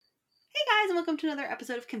Hi guys, and welcome to another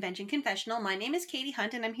episode of Convention Confessional. My name is Katie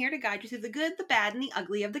Hunt, and I'm here to guide you through the good, the bad, and the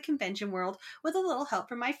ugly of the convention world with a little help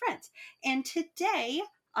from my friends. And today,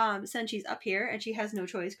 since she's up here and she has no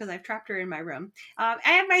choice because I've trapped her in my room, I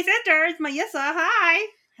have my sister. It's Mayissa. Hi.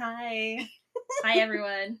 Hi. Hi,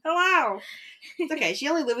 everyone. Hello. It's okay. She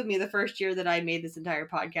only lived with me the first year that I made this entire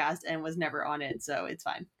podcast and was never on it, so it's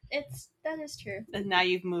fine. That is true. And now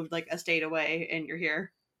you've moved like a state away, and you're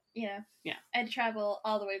here. Yeah. Yeah. I'd travel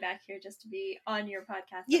all the way back here just to be on your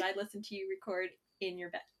podcast, Yeah. and I'd listen to you record in your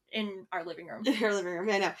bed, in our living room. In your living room,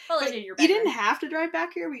 yeah, I know. Well, But in your you bedroom. didn't have to drive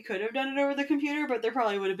back here. We could have done it over the computer, but there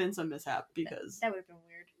probably would have been some mishap because That would have been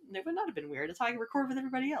weird. it would not have been weird. It's how I can record with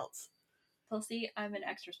everybody else. Well, see, I'm an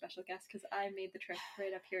extra special guest because I made the trip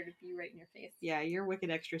right up here to be right in your face. Yeah, you're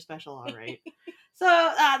wicked extra special, all right.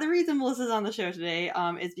 So the reason Melissa's on the show today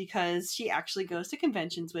is because she actually goes to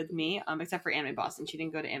conventions with me, except for Anime Boston. She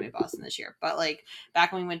didn't go to Anime Boston this year, but like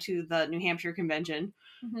back when we went to the New Hampshire convention,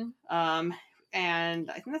 and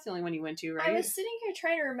I think that's the only one you went to, right? I was sitting here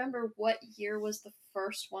trying to remember what year was the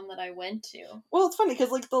first one that I went to. Well, it's funny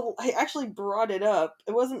because like I actually brought it up.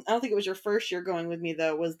 It wasn't. I don't think it was your first year going with me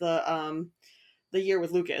though. It was the year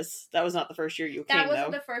with Lucas. That was not the first year you came, That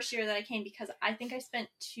wasn't though. the first year that I came because I think I spent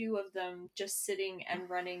 2 of them just sitting and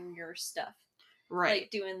running your stuff. Right.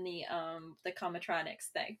 Like doing the Comatronics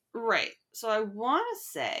thing. Right. So I want to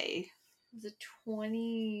say... Was it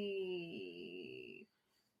 20...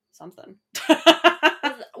 something.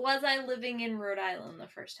 was I living in Rhode Island the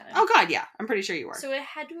first time? Oh, God, yeah. I'm pretty sure you were. So it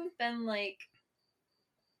had to have been like...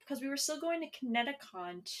 Because we were still going to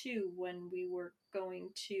Kineticon, too, when we were going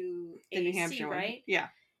to the AC, New Hampshire right? One. Yeah.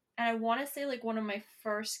 And I want to say, like, one of my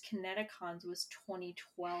first Kineticons was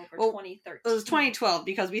 2012 or 2013. It was 2012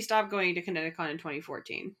 because we stopped going to Kineticon in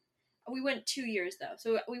 2014. We went 2 years, though.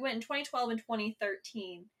 So we went in 2012 and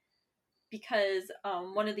 2013 because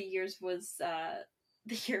one of the years was the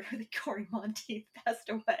year where Cory Monteith passed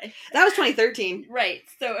away. That was 2013. Right.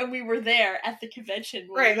 So, and we were there at the convention.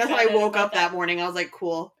 Right, that's why I woke up that morning. I was like,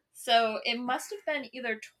 cool. So it must have been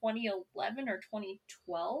either 2011 or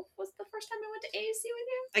 2012 was the first time I went to AAC with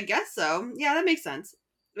you? I guess so. Yeah, that makes sense.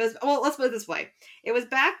 Let's put it this way. It was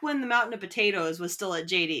back when the Mountain of Potatoes was still at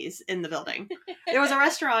JD's in the building. There was a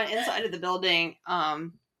restaurant inside of the building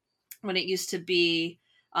when it used to be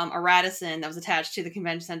a Radisson that was attached to the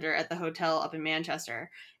convention center at the hotel up in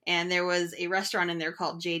Manchester. And there was a restaurant in there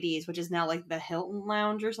called JD's, which is now like the Hilton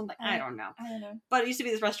Lounge or something. I don't know. But it used to be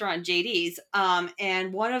this restaurant, JD's.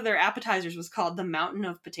 And one of their appetizers was called the Mountain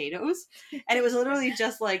of Potatoes. And it was literally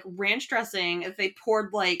just like ranch dressing. They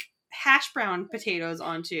poured like hash brown potatoes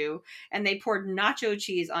onto, and they poured nacho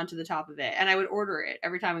cheese onto the top of it. And I would order it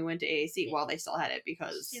every time we went to AAC while they still had it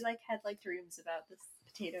because... She had dreams about this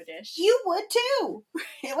potato dish. You would too.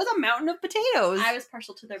 It was a mountain of potatoes. I was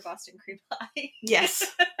partial to their Boston cream pie.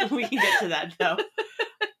 Yes, we can get to that though.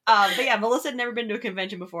 But yeah, Melissa had never been to a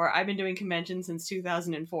convention before. I've been doing conventions since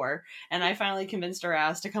 2004, and I finally convinced her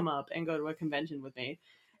ass to come up and go to a convention with me.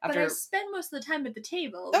 But I spent most of the time at the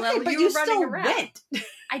table. Okay, while but you were running still around. went.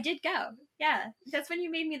 I did go. Yeah, that's when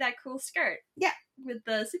you made me that cool skirt. Yeah, with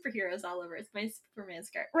the superheroes all over. It's my Superman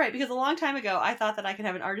skirt. Right, because a long time ago, I thought that I could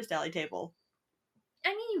have an artist alley table. I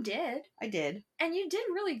mean, you did. I did. And you did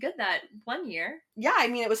really good that one year. Yeah, I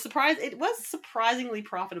mean, it was surprisingly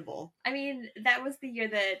profitable. I mean, that was the year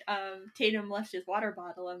that Tatum left his water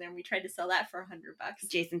bottle, and then we tried to sell that for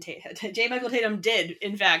 $100. J. Michael Tatum did,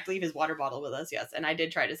 in fact, leave his water bottle with us, yes, and I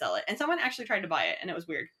did try to sell it. And someone actually tried to buy it, and it was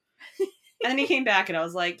weird. And then he came back, and I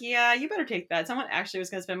was like, yeah, you better take that. Someone actually was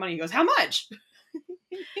going to spend money. He goes, how much?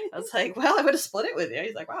 I was like, well, I would have split it with you.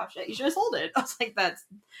 He's like, wow, shit, you should have sold it. I was like,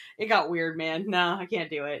 it got weird, man. No, I can't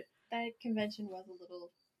do it. That convention was a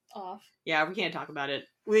little off. Yeah, we can't talk about it.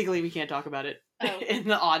 Legally, we can't talk about it. Oh. In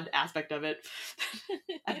the odd aspect of it.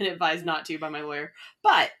 I've been advised not to by my lawyer.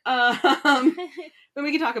 But, but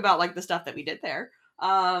we can talk about, like, the stuff that we did there.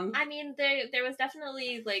 I mean, there was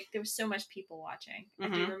definitely, like, there was so much people watching.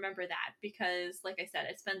 Mm-hmm. I do remember that because, like I said,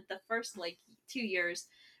 I spent the first, 2 years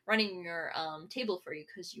running your table for you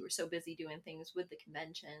because you were so busy doing things with the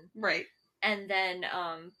convention. Right. And then,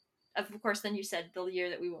 of course, then you said the year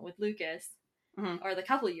that we went with Lucas, or the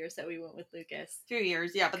couple of years that we went with Lucas. 2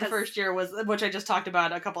 years, yeah, but the first year was, which I just talked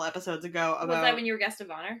about a couple episodes ago. Was that when you were guest of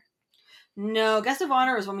honor? No, guest of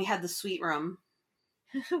honor was when we had the suite room.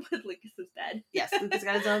 With Lucas's bed. Yes, Lucas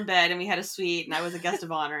got his own bed, and we had a suite, and I was a guest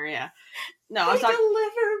of honor, yeah. No, I was talking...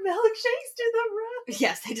 deliver milkshakes to the room!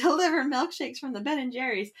 Yes, they deliver milkshakes from the Ben &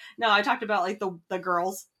 Jerry's. No, I talked about, like, the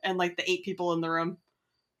girls, and, like, the 8 people in the room.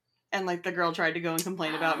 And, like, the girl tried to go and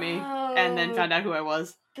complain about me, and then found out who I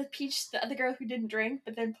was. the girl who didn't drink,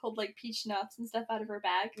 but then pulled like peach schnapps and stuff out of her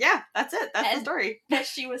bag. Yeah, that's it. That's the story. That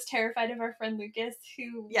she was terrified of our friend Lucas,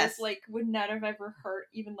 who Yes. was like would not have ever hurt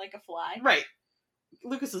even like a fly. Right.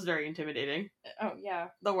 Lucas is very intimidating. Oh yeah,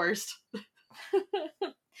 The worst.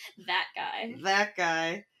 that guy. That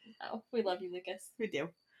guy. Oh, we love you, Lucas. We do.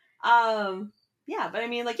 Yeah, but I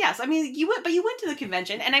mean, like, yes, I mean, you went to the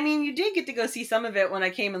convention, and I mean, you did get to go see some of it when I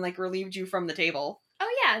came and like relieved you from the table. Oh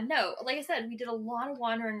yeah, no, like I said, we did a lot of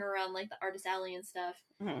wandering around like the artist alley and stuff.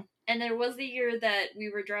 Mhm. And there was the year that we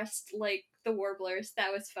were dressed like the Warblers.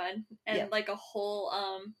 That was fun, and like a whole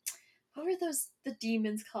what were the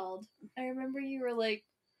demons called? I remember you were like,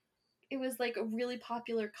 it was like a really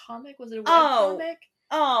popular comic. Was it a web comic?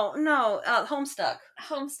 Oh no, Homestuck.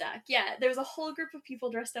 Homestuck, yeah. There was a whole group of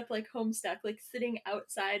people dressed up like Homestuck, like sitting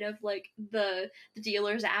outside of like the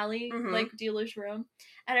dealer's alley, like dealer's room.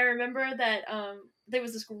 And I remember that there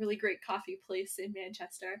was this really great coffee place in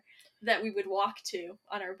Manchester that we would walk to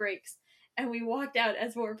on our breaks. And we walked out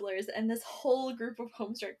as Warblers, and this whole group of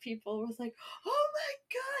Homestuck people was like, "Oh my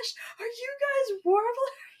gosh, are you guys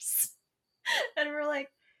Warblers?" And we're like,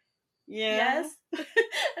 Yeah. "Yes." And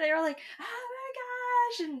they were like, "Oh my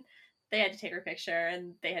gosh!" And they had to take our picture,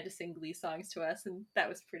 and they had to sing Glee songs to us, and that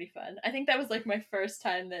was pretty fun. I think that was like my first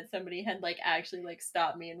time that somebody had like actually like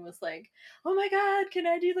stopped me and was like, "Oh my god, can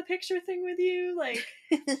I do the picture thing with you?" Like,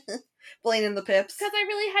 Blaine and the Pips. because I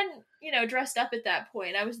really hadn't, dressed up at that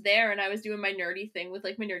point. I was there and I was doing my nerdy thing with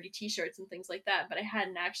like my nerdy t-shirts and things like that, but I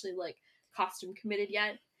hadn't actually like costume committed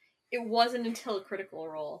yet. It wasn't until Critical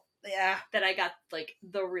Role that I got like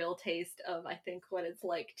the real taste of, I think, what it's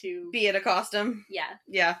like to be in a costume.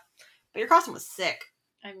 Yeah. But your costume was sick.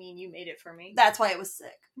 I mean, you made it for me. That's why it was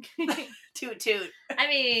sick. Toot toot. I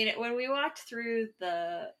mean, when we walked through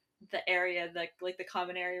the area, the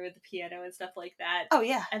common area with the piano and stuff like that. Oh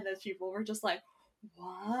yeah. And those people were just like,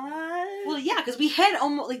 "What?" Well, yeah, because we had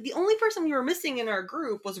almost like the only person we were missing in our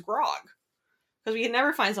group was Grog, because we could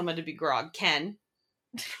never find someone to be Grog. Ken.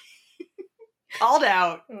 Called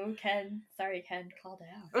out. Oh, Ken. Sorry, Ken. Called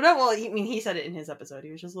out. Oh, no, well, he said it in his episode.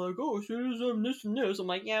 He was just like, "Oh, shoot, I'm this and this." I'm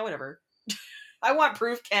like, yeah, whatever. I want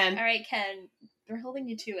proof, Ken. All right, Ken. We're holding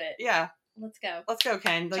you to it. Yeah. Let's go. Let's go,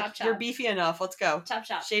 Ken. Like, chop, chop. You're beefy enough. Let's go. Chop,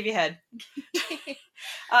 chop. Shave your head.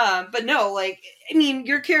 But no, like, I mean,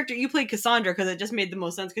 your character, you played Cassandra because it just made the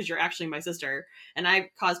most sense because you're actually my sister, and I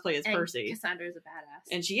cosplay as Percy. Cassandra's a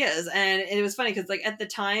badass. And she is. And it was funny because, like, at the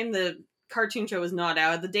time, the cartoon show was not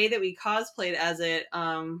out. The day that we cosplayed as it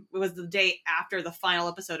was the day after the final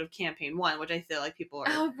episode of Campaign 1, which I feel like people are...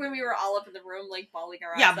 Oh, when we were all up in the room, like, bawling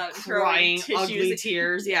our eyes out. Crying ugly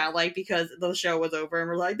tears. Yeah, like, because the show was over and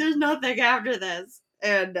we're like, there's nothing after this.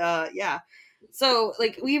 And, yeah. So,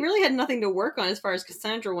 like, we really had nothing to work on as far as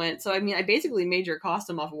Cassandra went. So, I mean, I basically made your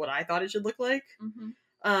costume off of what I thought it should look like.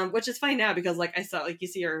 Mm-hmm. Which is funny now because, like, I saw, like, you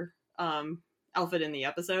see her outfit in the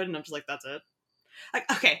episode and I'm just like, that's it. Like,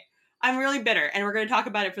 okay. I'm really bitter, and we're going to talk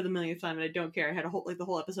about it for the millionth time, and I don't care. I had the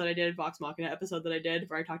whole episode I did, Vox Machina episode that I did,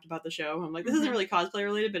 where I talked about the show. I'm like, this isn't really cosplay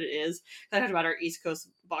related, but it is. I talked about our East Coast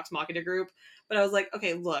Vox Machina group, but I was like,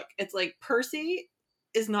 okay, look, it's like, Percy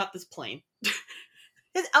is not this plain.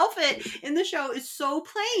 His outfit in the show is so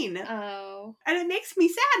plain. Oh. And it makes me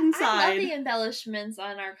sad inside. I love the embellishments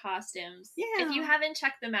on our costumes. Yeah. If you haven't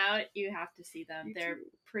checked them out, you have to see them. They're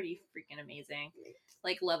pretty freaking amazing.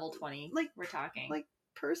 Like, level 20, like, we're talking. Like,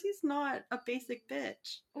 Percy's not a basic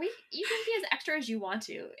bitch. You can be as extra as you want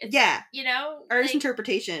to. It's, yeah. Artist like,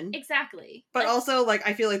 interpretation. Exactly. But also, like,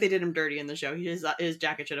 I feel like they did him dirty in the show. His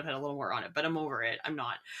jacket should have had a little more on it, but I'm over it. I'm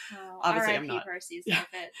not. Oh, obviously, I'm not. Percy's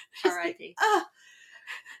outfit. R.I.P.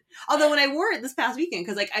 Although when I wore it this past weekend,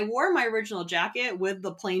 because, like, I wore my original jacket with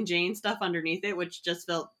the plain Jane stuff underneath it, which just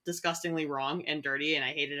felt disgustingly wrong and dirty, and I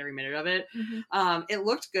hated every minute of it. Mm-hmm. It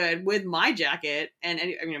looked good with my jacket, and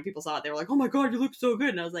people saw it, they were like, "Oh my god, you look so good,"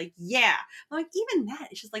 and I was like, "Yeah." I'm like, even that,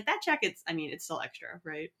 it's just like, that jacket's, it's still extra,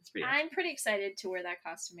 right? It's pretty extra. I'm pretty excited to wear that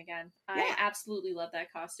costume again. I absolutely love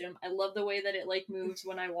that costume. I love the way that it, like, moves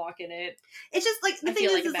when I walk in it. It's just, like, the thing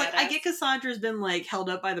is, like, I get Cassandra's been, like, held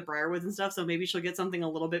up by the Briarwoods and stuff, so maybe she'll get something a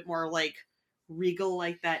little bit more, like, regal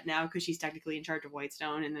like that now, because she's technically in charge of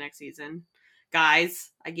Whitestone in the next season. Guys,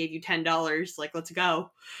 I gave you $10. Like, let's go.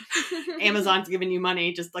 Amazon's giving you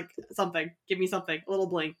money. Just, like, something. Give me something. A little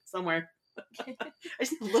bling somewhere.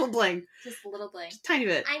 Just a little bling. Just a little bling. Just a tiny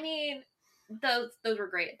bit. I mean, those were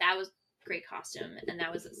great. That was great costume, and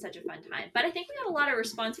that was such a fun time. But I think we got a lot of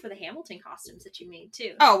response for the Hamilton costumes that you made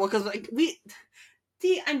too. Oh, well, because, like,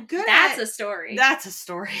 See, I'm good That's a story. That's a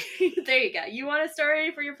story. There you go. You want a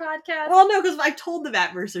story for your podcast? Well, no, because I told the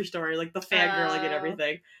Vatmercer story, like the fangirling and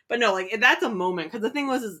everything. But no, like that's a moment. Because the thing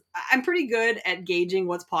was, is I'm pretty good at gauging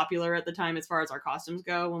what's popular at the time as far as our costumes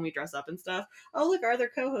go when we dress up and stuff. Oh, look, our other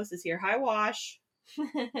co-host is here. Hi, Wash.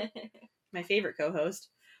 My favorite co-host.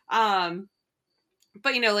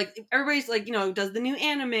 But, you know, like, everybody's, like, you know, does the new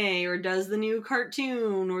anime, or does the new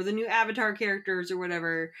cartoon, or the new Avatar characters, or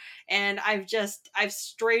whatever, and I've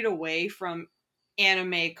strayed away from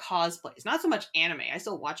anime cosplays. Not so much anime. I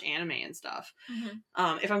still watch anime and stuff.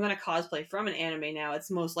 Mm-hmm. If I'm going to cosplay from an anime now, it's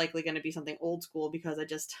most likely going to be something old school, because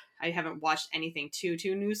I haven't watched anything too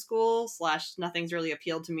new school, / nothing's really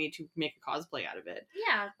appealed to me to make a cosplay out of it.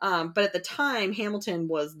 Yeah. But at the time, Hamilton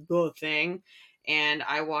was the thing. And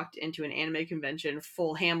I walked into an anime convention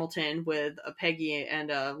full Hamilton with a Peggy and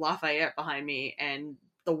a Lafayette behind me, and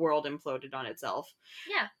the world imploded on itself.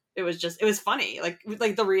 Yeah. It was funny.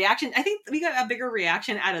 Like the reaction, I think we got a bigger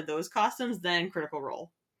reaction out of those costumes than Critical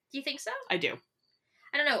Role. Do you think so? I do.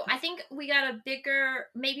 I don't know. I think we got a bigger,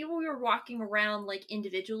 maybe when we were walking around, like,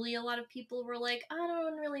 individually, a lot of people were like, I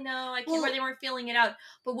don't really know. Or they weren't feeling it out.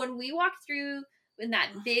 But when we walked through in that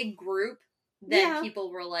big group, then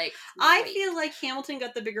people were like, wait. I feel like Hamilton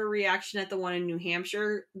got the bigger reaction at the one in New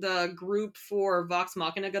Hampshire. The group for Vox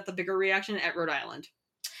Machina got the bigger reaction at Rhode Island.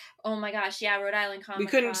 Oh my gosh, yeah, Rhode Island Comic-Con.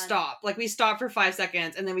 We couldn't stop. Like, we stopped for 5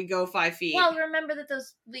 seconds, and then we go 5 feet. Well, remember that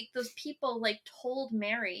those people, like, told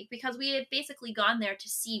Mary, because we had basically gone there to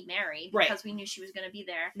see Mary, because we knew she was going to be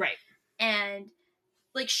there. Right. And,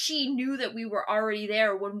 like, she knew that we were already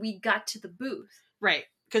there when we got to the booth. Right.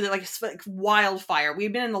 Because it, like wildfire.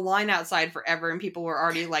 We've been in the line outside forever, and people were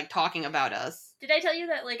already, like, talking about us. Did I tell you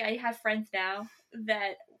that, like, I have friends now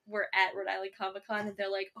that were at Rhode Island Comic-Con, and they're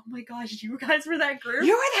like, oh my gosh, you guys were that group?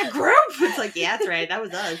 You were that group? It's like, yeah, that's right. That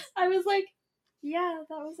was us. I was like, yeah,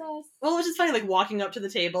 that was us. Well, it was just funny, like, walking up to the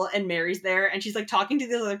table, and Mary's there, and she's, like, talking to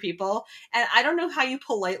these other people, and I don't know how you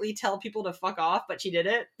politely tell people to fuck off, but she did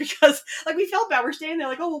it, because, like, we felt bad. We're standing there,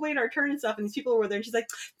 like, oh, we'll wait our turn and stuff, and these people were there, and she's like,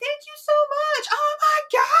 thank you so much! Oh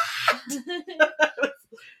my god!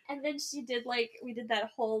 And then she did, like, we did that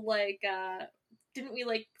whole, like, didn't we,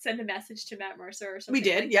 like, send a message to Matt Mercer or something? We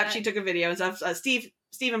did, like yep, that? she took a video and stuff.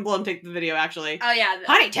 Stephen Blum took the video, actually. Oh, yeah.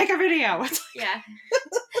 Honey, take a video! Yeah.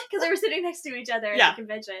 Because they were sitting next to each other at the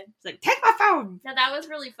convention. It's like, take my phone! Now, that was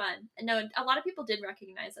really fun. No, a lot of people did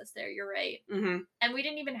recognize us there, you're right. Mm-hmm. And we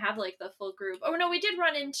didn't even have, like, the full group. Oh, no, we did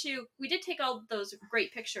take all those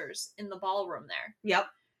great pictures in the ballroom there. Yep.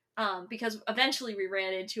 Because eventually we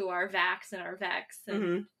ran into our Vax and our Vex. And...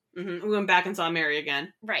 Mm-hmm. Mm-hmm. We went back and saw Mary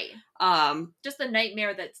again. Right. Just the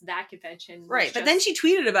nightmare that's that convention. Right, but then she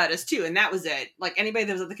tweeted about us too, and that was it. Like, anybody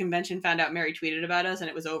that was at the convention found out Mary tweeted about us, and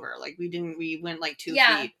it was over. Like, we went like 2 feet.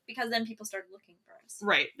 Yeah, because then people started looking for us.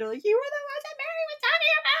 Right. They're like, you were the ones that Mary was talking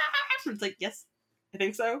about! It's like, yes. I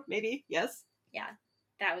think so. Maybe. Yes. Yeah.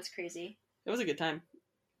 That was crazy. It was a good time.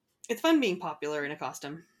 It's fun being popular in a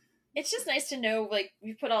costume. It's just nice to know, like,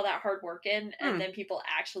 you put all that hard work in, and then people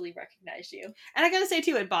actually recognize you. And I gotta say,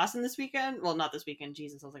 too, at Boston this weekend, well, not this weekend,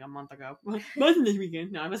 Jesus, I was like a month ago. Boston this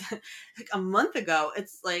weekend. No, I was like a month ago.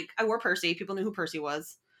 It's like, I wore Percy. People knew who Percy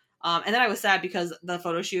was. And then I was sad because the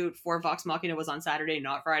photo shoot for Vox Machina was on Saturday,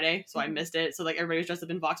 not Friday, so I missed it. So, like, everybody was dressed up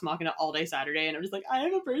in Vox Machina all day Saturday, and I'm just like, I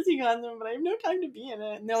have a Percy costume, but I have no time to be in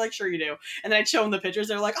it. And they're like, sure you do. And then I'd show them the pictures.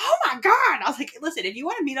 They're like, oh my god! I was like, listen, if you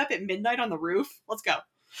want to meet up at midnight on the roof, let's go.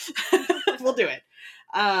 We'll do it.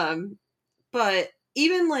 But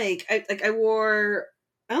even like I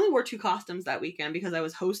only wore 2 costumes that weekend because I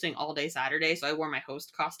was hosting all day Saturday, so I wore my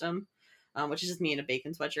host costume, which is just me in a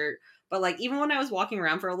bacon sweatshirt. But like, even when I was walking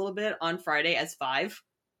around for a little bit on Friday as 5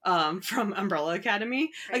 from Umbrella Academy,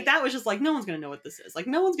 like, that was just like, no one's gonna know what this is. Like,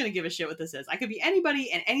 no one's gonna give a shit what this is. I could be anybody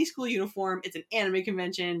in any school uniform. It's an anime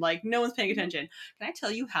convention. Like, no one's paying attention. Can I tell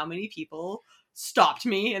you how many people stopped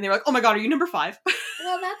me and they were like, oh my god, are you number 5?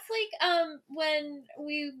 Well, that's like when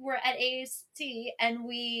we were at AAC and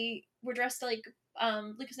we were dressed like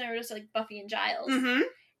Lucas and I were dressed like Buffy and Giles. Mm-hmm.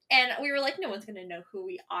 And we were like, no one's gonna know who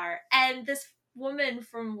we are. And this woman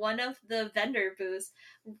from one of the vendor booths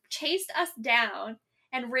chased us down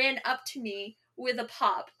and ran up to me with a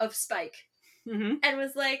pop of Spike. Mm-hmm. And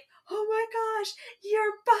was like, oh my gosh,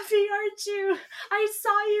 you're Buffy, aren't you? I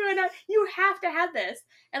saw you and you have to have this.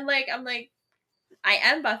 And like, I'm like, I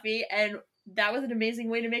am Buffy, and that was an amazing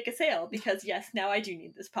way to make a sale, because yes, now I do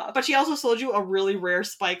need this pop. But she also sold you a really rare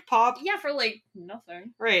Spike pop. Yeah, for like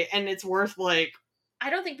nothing. Right, and it's worth like...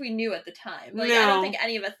 I don't think we knew at the time. Like, no. I don't think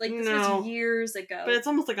any of us, like, this was years ago. But it's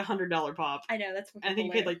almost like $100 pop. I know, that's what I think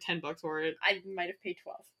you paid like $10 for it. I might have paid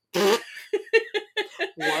 12.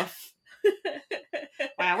 Woof.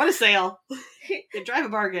 Wow, what a sale. They drive a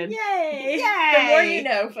bargain. Yay! Yay! The more you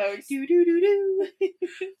know, folks. Do do do do.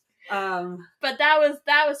 But that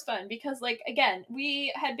was fun because, like, again,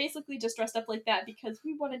 we had basically just dressed up like that because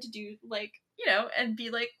we wanted to do, like, you know, and be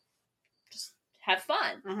like, just have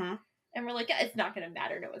fun. Mm-hmm. And we're like, yeah, it's not going to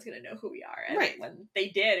matter. No one's going to know who we are. And right. when they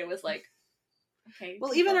did, it was like, okay.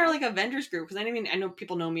 Well, even our like Avengers group, because I know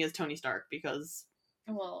people know me as Tony Stark because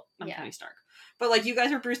I'm Tony Stark. But like you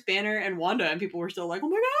guys are Bruce Banner and Wanda, and people were still like, oh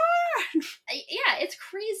my god. Yeah, it's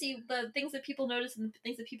crazy the things that people notice and the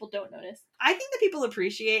things that people don't notice. I think that people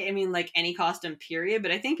appreciate, I mean, like any costume period,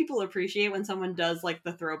 but I think people appreciate when someone does like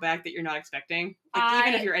the throwback that you're not expecting. Like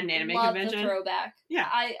even if you're at an anime convention. The throwback. Yeah.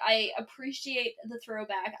 I appreciate the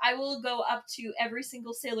throwback. I will go up to every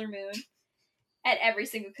single Sailor Moon at every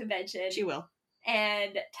single convention. She will.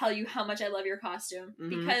 And tell you how much I love your costume.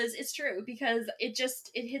 Because it's true. Because it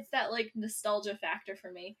hits that like nostalgia factor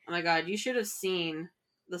for me. Oh my god, you should have seen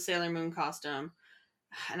the Sailor Moon costume.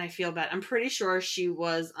 And I feel bad. I'm pretty sure she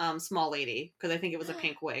was Small Lady, because I think it was a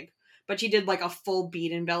pink wig. But she did like a full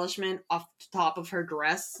bead embellishment off the top of her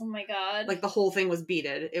dress. Oh my god. Like the whole thing was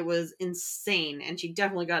beaded. It was insane, and she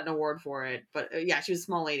definitely got an award for it. But yeah, she was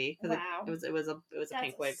Small Lady. Wow. It was a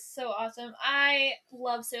pink wig. So awesome. I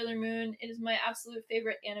love Sailor Moon. It is my absolute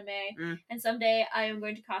favorite anime. And someday I am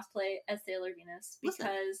going to cosplay as Sailor Venus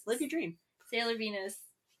because live your dream. Sailor Venus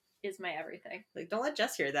is my everything. Like, don't let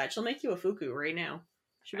Jess hear that. She'll make you a fuku right now.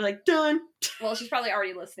 She'll be like, done. Well, she's probably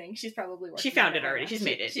already listening. She's probably working. She found it already. She's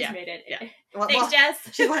made it. She's made it. Yeah. Thanks, Jess.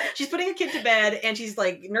 She's putting a kid to bed, and she's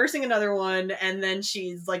like nursing another one, and then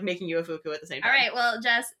she's like making you a fuku at the same time. All right, well,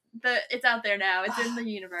 Jess, it's out there now. It's in the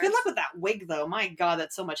universe. Good luck with that wig, though. My God,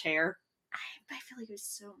 that's so much hair. I feel like it was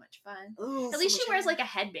so much fun. Ooh, at least she wears like a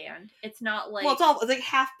headband. It's not like it's like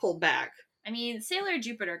half pulled back. I mean, Sailor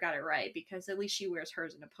Jupiter got it right because at least she wears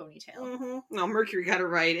hers in a ponytail. Mm-hmm. No, Mercury got it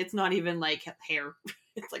right. It's not even like hair.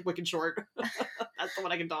 It's like wicked short. That's the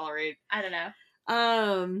one I can tolerate. I don't know.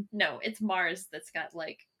 No, it's Mars that's got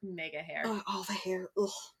like mega hair. Oh, the hair. Ugh.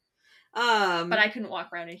 But I couldn't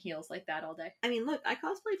walk around in heels like that all day. I mean, look, I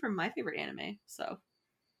cosplay from my favorite anime, so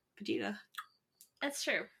Vegeta. That's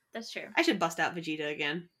true. That's true. I should bust out Vegeta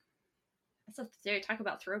again. That's up there. Talk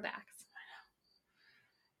about throwbacks.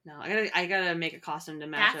 No, I gotta make a costume to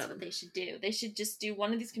match up. That's what they should do. They should just do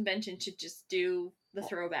one of these conventions. Should just do the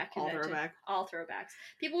throwback convention. All throwbacks.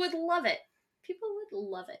 People would love it. People would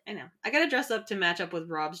love it. I know. I gotta dress up to match up with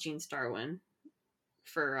Rob's Jean Starwin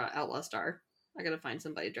for Outlaw Star. I gotta find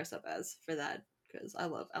somebody to dress up as for that because I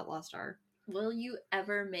love Outlaw Star. Will you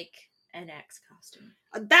ever make an X costume?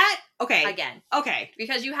 Okay. Again. Okay.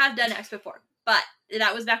 Because you have done X before, but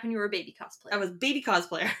that was back when you were a baby cosplayer. I was baby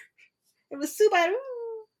cosplayer. It was Subaru.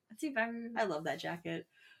 I love that jacket.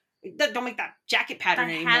 Don't make that jacket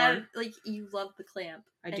pattern anymore. You love the clamp.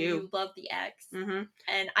 I do. You love the X. Mm-hmm.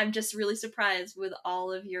 And I'm just really surprised with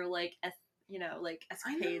all of your escapades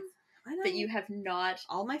I know. that you have not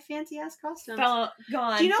all my fancy ass costumes gone.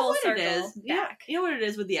 Do you know full what circle it is? Back. You know what it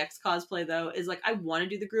is with the X cosplay though is like I want to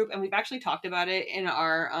do the group, and we've actually talked about it in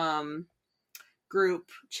our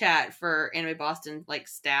group chat for Anime Boston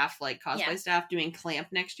staff, cosplay staff doing clamp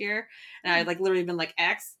next year, and I literally been like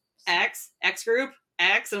X group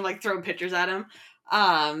X, and I'm throwing pictures at him.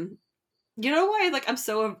 You know why I'm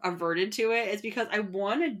so averted to it? It's because I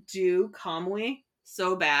want to do Kamui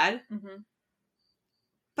so bad,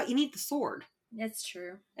 but you need the sword. That's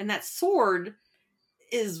true, and that sword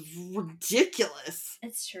is ridiculous.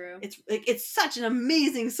 It's true. It's such an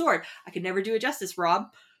amazing sword. I could never do it justice,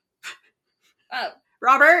 Rob. Oh,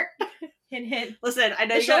 Robert. Hint, hint. Listen, I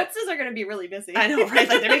know the Schultzes are going to be really busy. I know, right?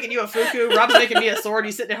 They're making you a fuku. Rob's making me a sword.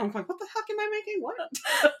 He's sitting at home going, "What the heck am I making? What?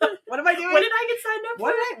 What am I doing? What did I get signed up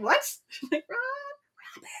for? What? Robert.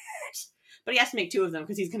 But he has to make 2 of them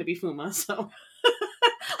because he's going to be Fuma. So,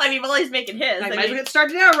 I mean, well, he's making his. I might as well get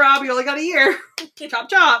started now, Rob. You only got a year. Chop,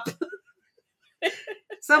 chop.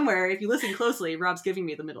 Somewhere, if you listen closely, Rob's giving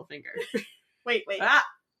me the middle finger. Wait. Ah,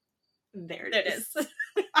 there it is.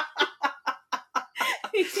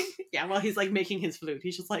 Yeah, while he's making his flute,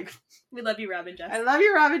 he's just we love you, Robin Jess. I love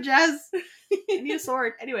you, Robin Jess. I need a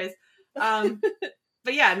sword. Anyways,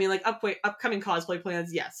 but yeah, I mean, upcoming cosplay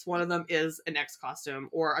plans. Yes, one of them is an X costume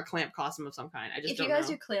or a clamp costume of some kind. If you guys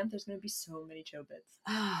do clamp, there's going to be so many Chobits.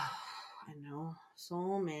 Oh, I know,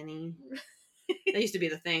 so many. That used to be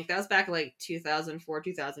the thing. That was back 2004,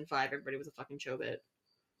 2005. Everybody was a fucking Chobit.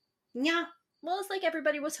 Yeah. Well, it's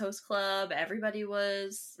everybody was Host Club. Everybody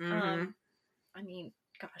was. I mean,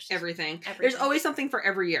 gosh. Everything. There's always something for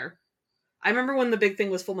every year. I remember when the big thing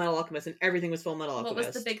was Full Metal Alchemist and everything was Full Metal Alchemist. What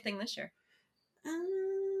was the big thing this year?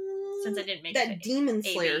 Since I didn't make that Demon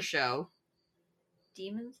Slayer show.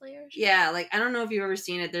 Demon Slayer show? Yeah, like, I don't know if you've ever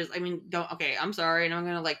seen it. Okay, I'm sorry, and I'm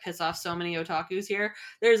gonna, like, piss off so many otakus here.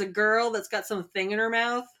 There's a girl that's got some thing in her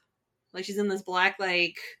mouth. Like, she's in this black,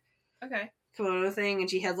 like, Okay. kimono thing, and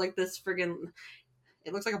she has, like, this friggin'...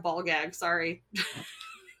 It looks like a ball gag, sorry.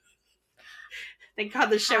 Thank God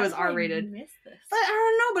this show is R-rated. I missed this? But I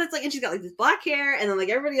don't know, but it's like, and she's got, like, this black hair, and then, like,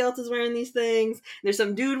 everybody else is wearing these things. There's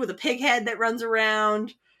some dude with a pig head that runs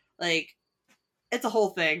around. Like... It's a whole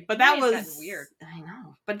thing, but that was weird. I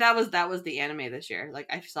know, but that was the anime this year. Like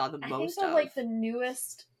I saw the most I think of. like the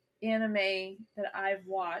newest anime that I've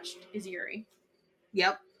watched is Yuri.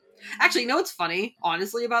 Yep. Actually, you know what's funny?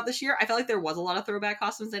 Honestly, about this year, I felt like there was a lot of throwback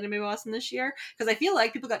costumes Anime Boston this year because I feel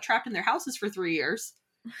like people got trapped in their houses for 3 years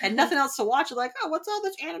and nothing else to watch. They're like, oh, what's all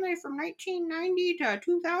this anime from 1990 to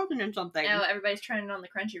 2000 and something? Oh, everybody's trying it on the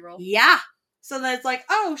Crunchyroll. Yeah. So then it's like,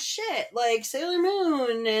 oh shit, like Sailor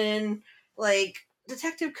Moon and like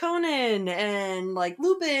Detective Conan and like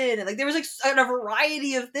Lupin and like there was like a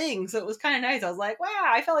variety of things. So it was kind of nice. I was like, wow,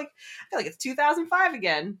 I feel like it's 2005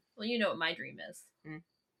 again. Well, you know what my dream is.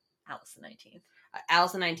 Alice the 19th.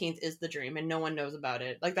 Alice the 19th is the dream and no one knows about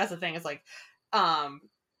it. Like that's the thing. It's like I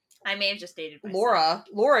may have just dated myself.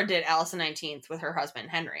 Laura did Alice the 19th with her husband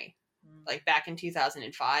Henry. Like back in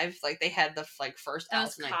 2005, like they had the like first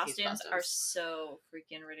Alice Those in 19th costumes are so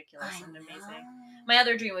freaking ridiculous and amazing. Know. My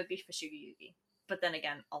other dream would be Fushigi Yugi, but then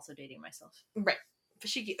again, also dating myself. Right,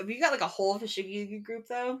 Fushigi. If you got like a whole Fushigi Yugi group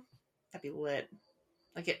though, that'd be lit.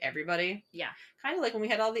 Like get everybody. Yeah, kind of like when we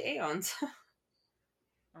had all the Aeons.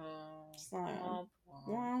 Oh.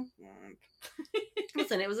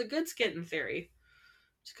 Listen, it was a good skit in theory.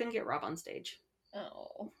 Just couldn't get Rob on stage.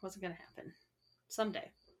 Oh, Wasn't gonna happen.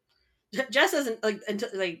 Someday. Jess isn't like until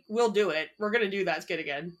like we'll do it. We're gonna do that skit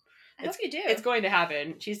again. I hope you do. It's going to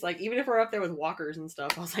happen. She's like, even if we're up there with walkers and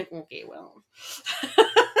stuff, I was like, okay, well,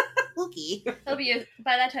 okay.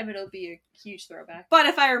 By that time it'll be a huge throwback. But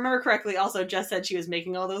if I remember correctly, also Jess said she was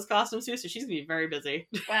making all those costumes too, so she's gonna be very busy.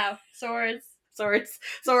 Wow, swords,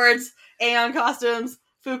 Aeon costumes,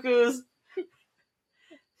 Fuku's,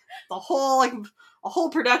 a whole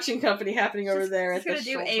production company happening over there. She's gonna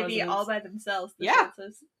do AB all by themselves.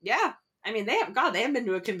 Yeah. I mean, they haven't been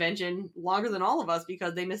to a convention longer than all of us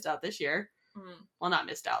because they missed out this year. Well, not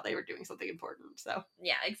missed out. They were doing something important. So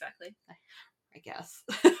yeah, exactly. I guess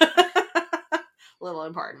a little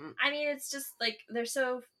important. I mean, it's just like there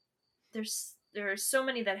are so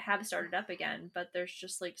many that have started up again, but there's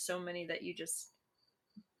just like so many that you just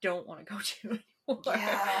don't want to go to anymore.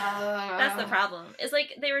 Yeah. That's the problem. It's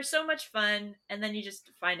like they were so much fun, and then you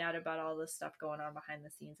just find out about all this stuff going on behind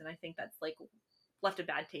the scenes, and I think that's like left a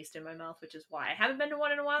bad taste in my mouth, which is why I haven't been to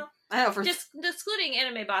one in a while. I know, just excluding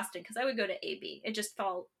Anime Boston, because I would go to AB. It just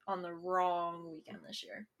fell on the wrong weekend this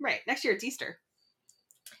year. Right. Next year it's Easter.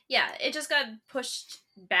 Yeah, it just got pushed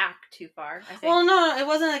back too far, I think. Well, no, it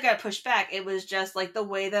wasn't like it got pushed back. It was just like the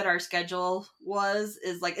way that our schedule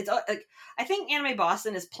is like, it's like, I think Anime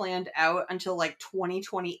Boston is planned out until like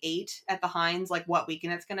 2028 at the Heinz, like what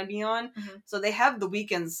weekend it's going to be on. Mm-hmm. So they have the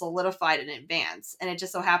weekends solidified in advance. And it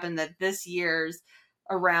just so happened that this year's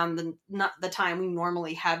around the time we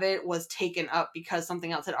normally have it was taken up because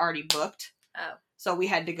something else had already booked. Oh. So we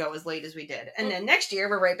had to go as late as we did. And then next year,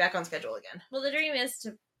 we're right back on schedule again. Well, the dream is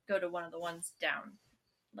to go to one of the ones down,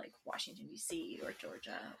 like Washington, D.C. or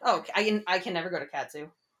Georgia. Oh, I can never go to Katsu.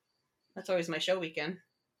 That's always my show weekend.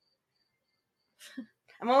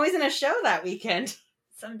 I'm always in a show that weekend.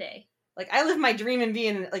 Someday. Like, I live my dream in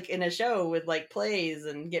being, like, in a show with, like, plays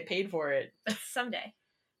and get paid for it. But someday.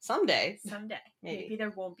 Someday. Maybe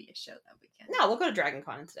there won't be a show that weekend. No, we'll go to Dragon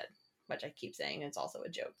Con instead. Which I keep saying, it's also a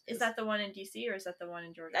joke. Is that the one in D.C. or is that the one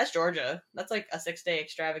in Georgia? That's Georgia. That's like a 6-day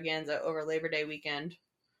extravaganza over Labor Day weekend.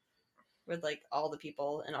 With like all the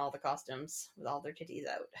people and all the costumes with all their titties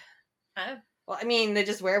out. Oh. Well, I mean, they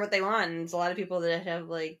just wear what they want. And there's a lot of people that have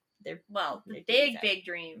like their... Well, the big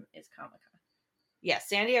dream is Comic-Con. Yeah,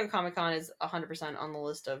 San Diego Comic-Con is 100% on the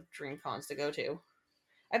list of dream cons to go to.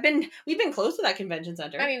 We've been close to that convention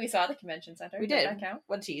center. I mean, we saw the convention center. We did. Does that count?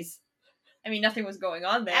 What tease? I mean, nothing was going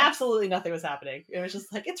on there. Absolutely nothing was happening. It was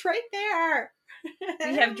just like, it's right there.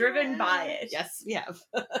 We have driven by it. Yes, we have.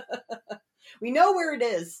 We know where it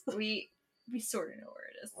is. We sort of know where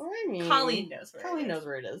it is. I mean, Colleen knows where Colleen knows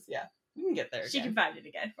where it is, yeah. We can get there She can find it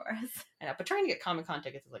again for us. I know, but trying to get Comic-Con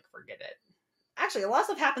tickets is like, forget it. Actually, a lot of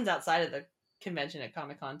stuff happens outside of the convention at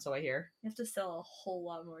Comic-Con, so I hear. You have to sell a whole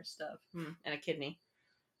lot more stuff. And a kidney.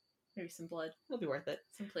 Maybe some blood. It'll be worth it.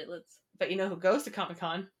 Some platelets. But you know who goes to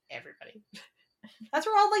Comic-Con? Everybody. That's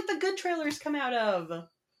where all, like, the good trailers come out of.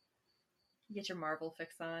 You get your Marvel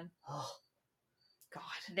fix on. Oh.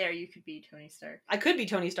 God. There you could be Tony Stark. I could be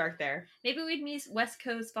Tony Stark there. Maybe we'd meet West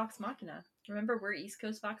Coast Vox Machina. Remember, we're East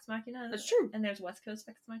Coast Vox Machina? That's true. And there's West Coast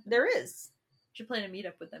Vox Machina. There is. Should plan a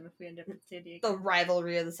meetup with them if we end up in San Diego. The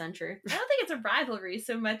rivalry of the century. I don't think it's a rivalry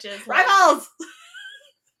so much as Rivals!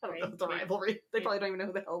 I don't know if it's a Wait. rivalry. They probably don't even know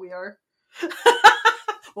who the hell we are.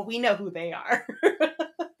 Well, we know who they are.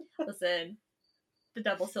 Listen, the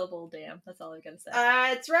double syllable damn. That's all I'm gonna say.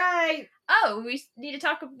 That's right. Oh, we need to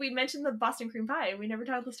talk. We mentioned the Boston cream pie. We never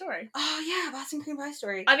told the story. Oh yeah, Boston cream pie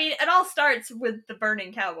story. I mean, it all starts with the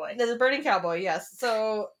burning cowboy. There's a burning cowboy. Yes.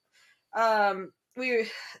 So, we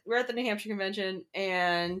were at the New Hampshire convention,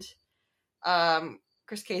 and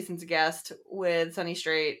Chris Kaysen's a guest with Sunny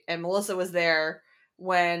Strait, and Melissa was there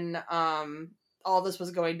when all this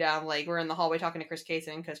was going down. Like, we're in the hallway talking to Chris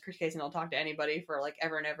Kaysen, because Chris Kaysen will talk to anybody for like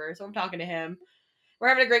ever and ever. So I'm talking to him. We're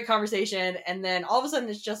having a great conversation, and then all of a sudden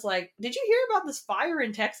it's just like, did you hear about this fire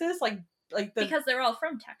in Texas? Because they're all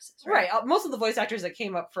from Texas, right? Right. Most of the voice actors that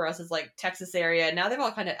came up for us is like Texas area. Now they've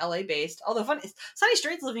all kind of LA based. Although Sunny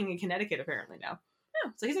Strait's living in Connecticut apparently now.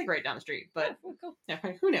 Oh. So he's like right down the street. But cool. yeah,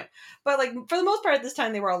 who knew? But like for the most part at this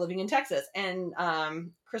time they were all living in Texas. And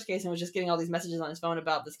Chris Kaysen was just getting all these messages on his phone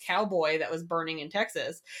about this cowboy that was burning in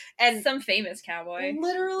Texas. And some famous cowboy.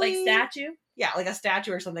 Literally like statue? Yeah, like a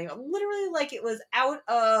statue or something. Literally like it was out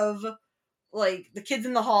of like The Kids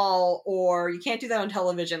in the Hall, or You Can't Do That on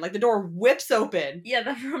Television. Like the door whips open. Yeah,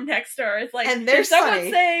 the room next door. It's like, and there's did someone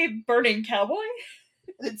Sunny. say burning cowboy?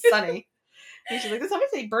 It's Sunny. And she's like, did somebody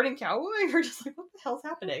say burning cowboy? And we're just like, what the hell's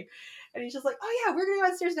happening? And he's just like, oh yeah, we're gonna go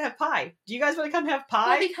downstairs to have pie. Do you guys want to come have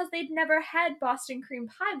pie? Well, because they'd never had Boston cream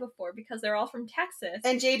pie before, because they're all from Texas.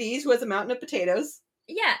 And JD's, who has a mountain of potatoes,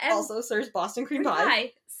 yeah, and also serves Boston cream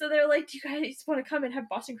pie. So they're like, do you guys want to come and have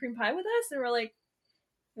Boston cream pie with us? And we're like,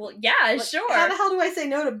 well, yeah, like, sure. How the hell do I say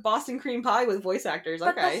no to Boston cream pie with voice actors?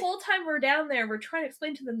 But okay. the whole time we're down there, we're trying to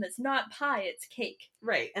explain to them that it's not pie, it's cake.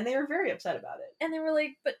 Right, and they were very upset about it. And they were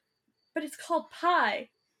like, but it's called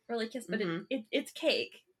pie. We're like, yes, but it's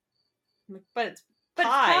cake. But it's But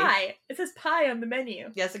pie. It's pie. It says pie on the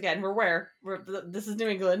menu. Yes, again, this is New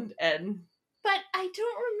England, and... But I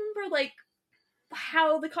don't remember, like,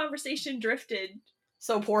 how the conversation drifted.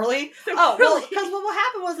 So poorly? Well, because what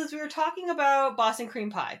happened was we were talking about Boston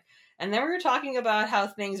cream pie. And then we were talking about how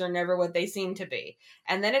things are never what they seem to be.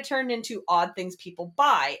 And then it turned into odd things people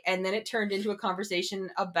buy. And then it turned into a conversation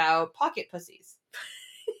about pocket pussies.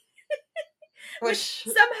 Which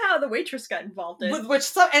somehow the waitress got involved in. And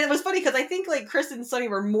it was funny because I think like Chris and Sunny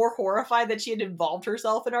were more horrified that she had involved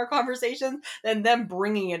herself in our conversation than them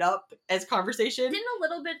bringing it up as conversation. Didn't a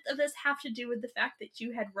little bit of this have to do with the fact that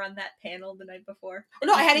you had run that panel the night before?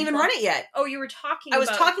 No, I hadn't even run it yet. Oh, you were talking I was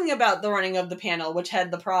talking about the running of the panel, which had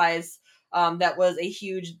the prize that was a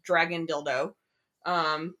huge dragon dildo.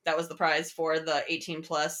 That was the prize for the 18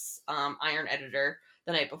 plus iron editor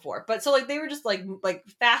the night before. But so like they were just like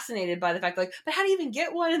fascinated by the fact like, but how do you even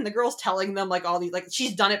get one? And the girl's telling them like all these like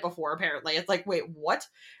she's done it before apparently. It's like, wait, what?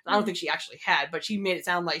 And I don't think she actually had, but she made it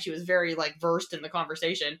sound like she was very like versed in the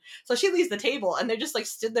conversation. So she leaves the table and they just like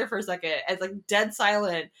stood there for a second as like dead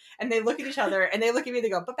silent, and they look at each other and they look at me and they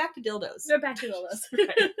go, but back to dildos. No, back to dildos.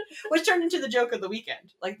 Right. Which turned into the joke of the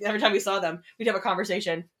weekend. Like every time we saw them, we'd have a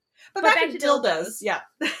conversation. But back to dildos. Yeah.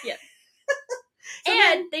 Yeah. So and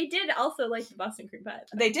then, they did also like the Boston cream pie.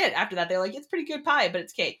 They did. After that, they're like, it's pretty good pie, but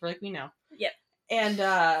it's cake. We're like, we know. Yep. And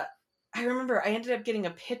I remember I ended up getting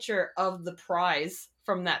a picture of the prize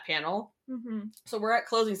from that panel. Mm-hmm. So we're at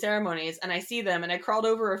closing ceremonies, and I see them, and I crawled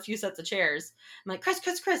over a few sets of chairs. I'm like, Chris.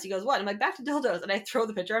 He goes, what? I'm like, back to dildos. And I throw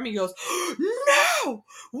the picture at him. He goes, no!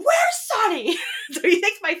 Where's Sonny? So he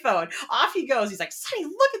takes my phone. Off he goes. He's like, Sonny,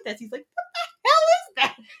 look at this. He's like, what the hell is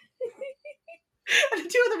that? And the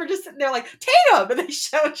two of them are just sitting there like, Tatum! And they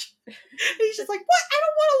show. And he's just like, what? I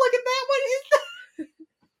don't want to look at that. What is that?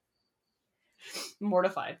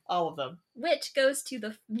 Mortified. All of them. Which goes to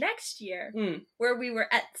the next year, where we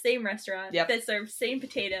were at the same restaurant that served same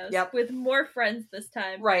potatoes with more friends this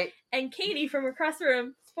time. Right. And Katie from across the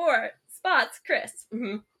room spots Chris.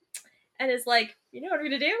 Mm-hmm. And is like, you know what I'm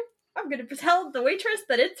going to do? I'm going to tell the waitress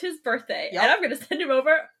that it's his birthday. Yep. And I'm going to send him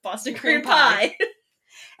over Boston cream pie.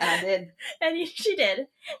 And I did. And she did.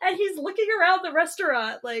 And he's looking around the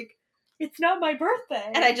restaurant like, it's not my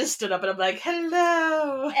birthday. And I just stood up and I'm like,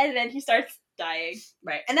 hello. And then he starts dying.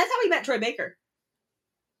 Right. And that's how we met Troy Baker.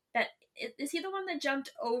 Is he the one that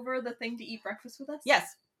jumped over the thing to eat breakfast with us?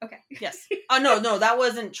 Yes. Okay. Yes. Oh, no, that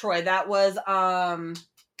wasn't Troy. That was,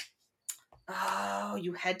 oh,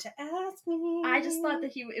 you had to ask me. I just thought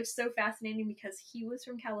that it was so fascinating because he was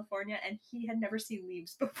from California and he had never seen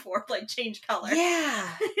leaves before, like, change color. Yeah.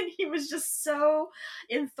 And he was just so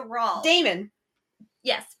enthralled. Damon.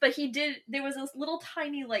 Yes, but there was this little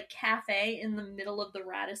tiny, like, cafe in the middle of the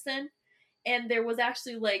Radisson, and there was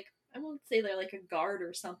actually, like, I won't say they're like a guard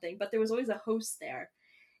or something, but there was always a host there.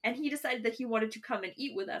 And he decided that he wanted to come and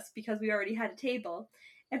eat with us because we already had a table,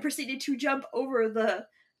 and proceeded to jump over the,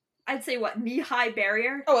 I'd say, what, knee-high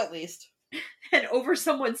barrier? Oh, at least. And over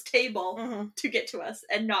someone's table to get to us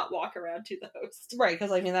and not walk around to the host. Right,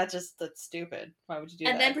 because, I mean, that's stupid. Why would you do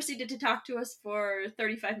that? And then proceeded to talk to us for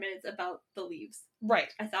 35 minutes about the leaves. Right.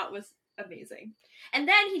 I thought was amazing. And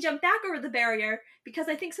then he jumped back over the barrier because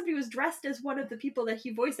I think somebody was dressed as one of the people that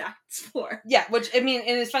he voice acts for. Yeah, which, I mean,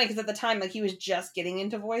 and it's funny because at the time, like, he was just getting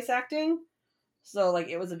into voice acting. So, like,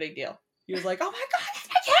 it was a big deal. He was like, oh my god, that's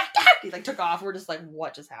my character! He, like, took off. We're just like,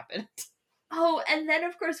 what just happened? Oh, and then,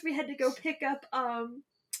 of course, we had to go pick up, oh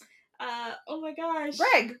my gosh.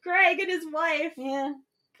 Greg and his wife. Yeah.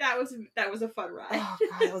 That was a fun ride. Oh,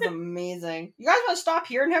 god, that was amazing. You guys want to stop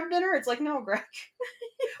here and have dinner? It's like, no, Greg.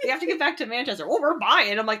 We have to get back to Manchester. Oh, we're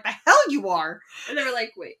buying. I'm like, the hell you are. And they were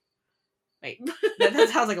like, wait. That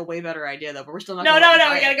sounds like a way better idea, though, but we're still not No, we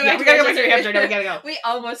gotta go back to New Hampshire. No, we gotta go. We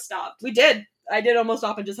almost stopped. We did. I did almost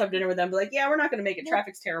stop and just have dinner with them. But, like, yeah, we're not gonna make it.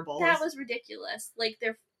 Traffic's terrible. That was ridiculous. Like,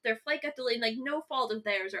 their flight got delayed, like, no fault of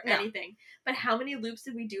theirs or anything. But how many loops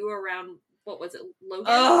did we do around, what was it, Logan?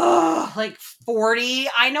 Oh, like 40.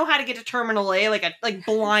 I know how to get to Terminal A, like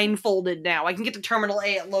blindfolded now. I can get to Terminal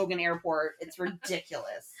A at Logan Airport. It's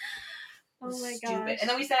ridiculous. Oh my god. And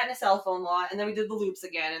then we sat in a cell phone lot, and then we did the loops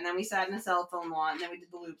again, and then we sat in a cell phone lot, and then we did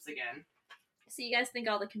the loops again. So you guys think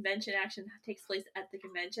all the convention action takes place at the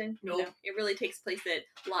convention? Nope. No, it really takes place at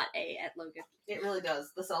Lot A at Logan. It really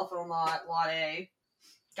does. The cell phone lot, Lot A.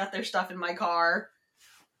 Got their stuff in my car.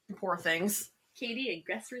 Poor things. Katie and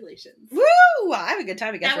guest relations. Woo! I have a good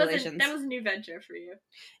time at guest relations. That was a new venture for you.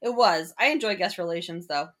 It was. I enjoy guest relations,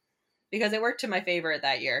 though. Because it worked to my favor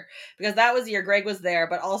that year. Because that was the year Greg was there,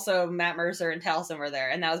 but also Matt Mercer and Taliesin were there.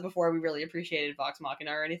 And that was before we really appreciated Vox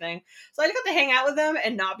Machina or anything. So I just got to hang out with them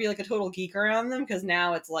and not be like a total geek around them. Because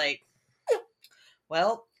now it's like,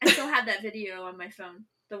 well. I still have that video on my phone.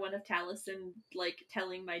 The one of Taliesin, like,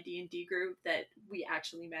 telling my D&D group that we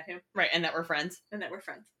actually met him. Right, and that we're friends. And that we're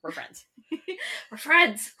friends. We're friends. We're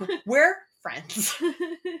friends! We're friends.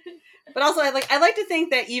 But also, I like to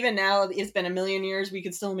think that even now, it's been a million years, we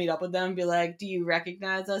could still meet up with them and be like, do you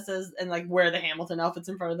recognize us as, and like, wear the Hamilton outfits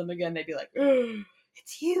in front of them again. They'd be like,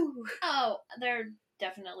 it's you. Oh, they're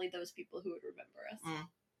definitely those people who would remember us.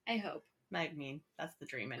 I hope. I mean, that's the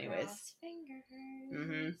dream anyways. Cross fingers.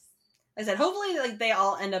 Mm-hmm. I said, hopefully, like, they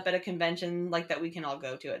all end up at a convention, like, that we can all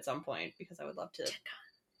go to at some point, because I would love to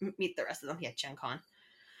meet the rest of them. Yeah, Gen Con.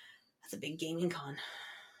 That's a big gaming con.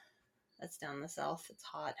 That's down in the south. It's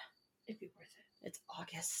hot. It'd be worth it. It's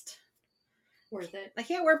August. Worth it. I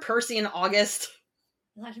can't wear Percy in August.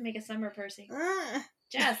 You'll have to make a summer Percy.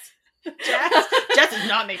 Jess is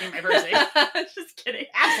not making my Percy. Just kidding.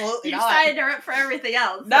 Absolutely you not. decided to rip for everything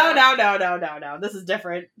else. No. This is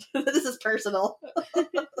different. This is personal.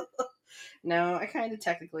 No, I kind of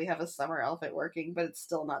technically have a summer outfit working, but it's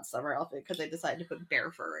still not summer outfit because I decided to put bear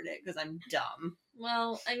fur in it because I'm dumb.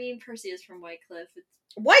 Well, I mean, Percy is from Whitecliff.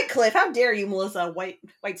 Whitecliff? How dare you, Melissa?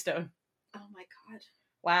 Whitestone. Oh my god.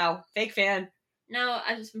 Wow. Fake fan. No,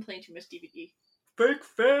 I've just been playing too much DVD. Fake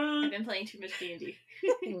fan. I've been playing too much D&D.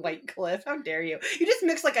 Whitecliff. How dare you? You just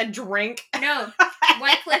mix like a drink. No.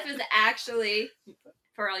 Whitecliff is actually,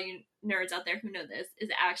 for all you nerds out there who know this, is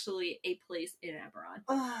actually a place in Eberron.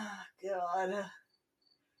 Oh, God.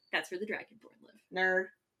 That's where the Dragonborn live. Nerd.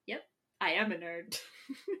 Yep. I am a nerd.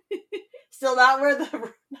 Still not where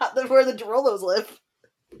the Dorollos live.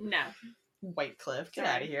 No. Whitecliff. Get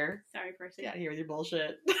out of here. Sorry, Percy. Get out of here with your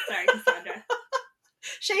bullshit. Sorry, Cassandra.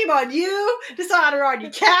 Shame on you. Dishonor on your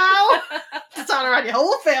cow. Dishonor on your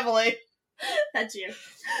whole family. That's you.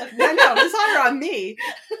 No, dishonor on me.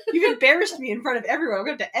 You've embarrassed me in front of everyone. I'm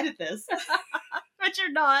going to have to edit this. But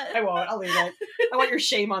you're not. I won't. I'll leave it. I want your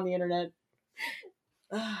shame on the internet.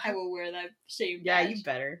 I will wear that shame Yeah, badge. you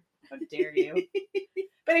better. How dare you?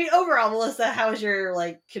 But I mean, overall, Melissa, how's your,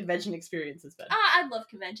 like, convention experiences been? I love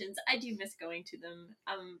conventions. I do miss going to them.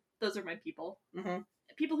 Those are my people. Mm-hmm.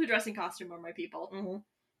 People who dress in costume are my people. Mm-hmm.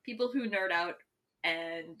 People who nerd out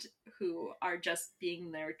and who are just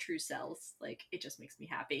being their true selves. Like, it just makes me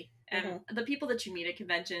happy. And the people that you meet at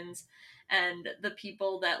conventions and the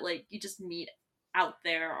people that, like, you just meet out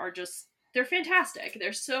there are just, they're fantastic.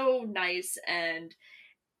 They're so nice, and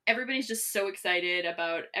everybody's just so excited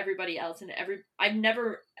about everybody else, and I've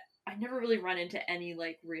never really run into any,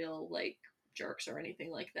 like, real, like, jerks or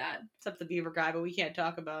anything like that. Except the beaver guy, but we can't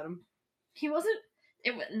talk about him. He wasn't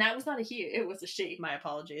And that was not a he. It was a she. My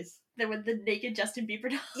apologies. There was the naked Justin Bieber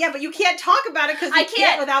doll. Yeah, but you can't talk about it because you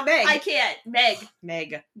can't without Meg. I can't. Meg.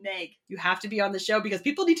 You have to be on the show because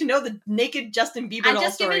people need to know the naked Justin Bieber doll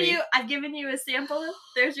story. I've given you a sample.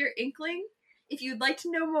 There's your inkling. If you'd like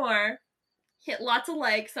to know more, hit lots of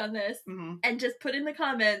likes on this and just put in the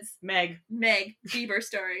comments Meg Bieber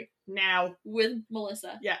story. Now. With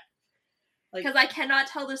Melissa. Yeah. Because I cannot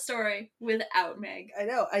tell the story without Meg. I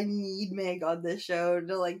know. I need Meg on this show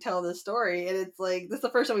to, like, tell the story. And it's like, this is the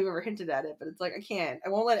first time we've ever hinted at it. But it's like, I can't. I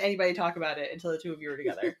won't let anybody talk about it until the two of you are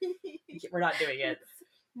together. We're not doing it.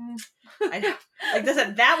 I know. Like I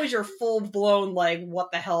said, that was your full-blown, like,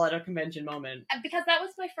 what the hell at a convention moment. Because that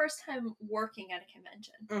was my first time working at a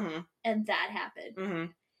convention. And that happened.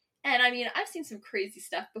 And, I mean, I've seen some crazy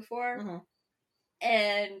stuff before.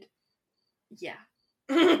 And, yeah.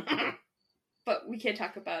 But we can't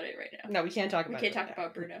talk about it right now. No, we can't talk about it. We can't talk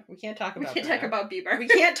about Bruno. We can't talk about We can't talk about Bieber. We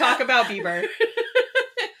can't talk about Bieber.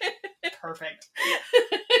 Perfect.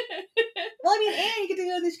 Well, I mean, and you get to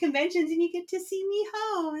go to these conventions and you get to see me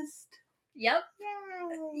host. Yep.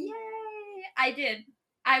 Yay. I did.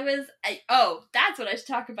 That's what I should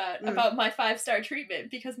talk about my 5-star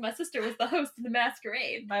treatment, because my sister was the host of the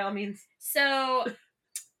masquerade. By all means. So,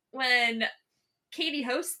 when Katie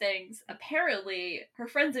hosts things, apparently her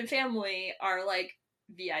friends and family are, like,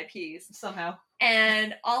 VIPs. Somehow.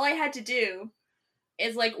 And all I had to do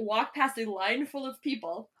is, like, walk past a line full of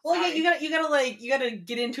people. Well, yeah, you gotta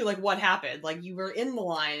get into, like, what happened. Like, you were in the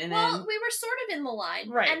line, and Well, we were sort of in the line.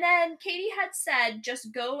 Right. And then Katie had said,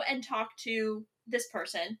 just go and talk to this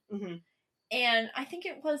person. And I think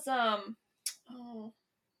it was, I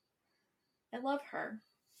love her.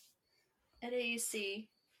 At AAC.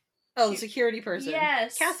 Oh, the security person.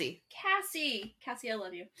 Yes. Cassie, I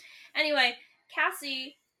love you. Anyway,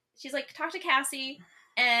 Cassie, she's like, talk to Cassie,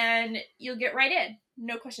 and you'll get right in.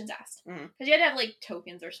 No questions asked. Because you had to have, like,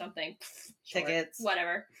 tokens or something. Tickets.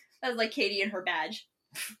 Whatever. That was, like, Katie and her badge.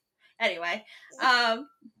 Anyway. So,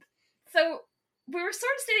 we were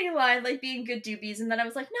sort of standing in line, like, being good doobies, and then I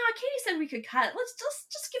was like, nah, Katie said we could cut. Let's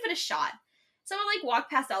just give it a shot. So I, like, walk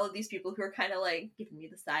past all of these people who are kind of, like, giving me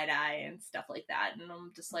the side eye and stuff like that, and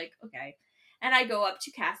I'm just like, okay. And I go up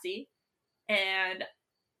to Cassie, and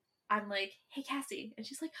I'm like, hey, Cassie. And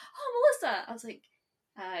she's like, oh, Melissa. I was like,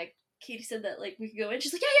 Katie said that, like, we could go in.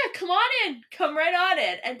 She's like, yeah, come on in. Come right on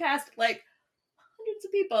in. And past, like, hundreds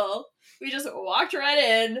of people. We just walked right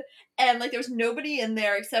in, and, like, there was nobody in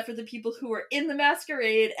there except for the people who were in the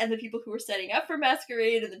masquerade, and the people who were setting up for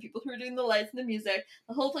masquerade, and the people who were doing the lights and the music.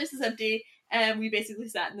 The whole place was empty, and we basically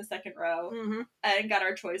sat in the second row and got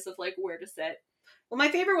our choice of, like, where to sit. Well, my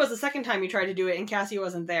favorite was the second time you tried to do it, and Cassie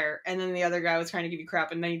wasn't there, and then the other guy was trying to give you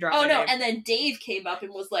crap, and then you dropped Oh, no, name. and then Dave came up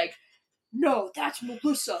and was like, no, that's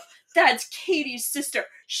Melissa. That's Katie's sister.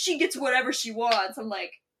 She gets whatever she wants. I'm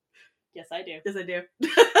like, yes, I do. Yes, I do.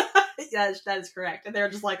 That is correct. And they're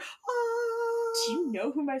just like, oh. Do you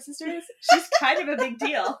know who my sister is? She's kind of a big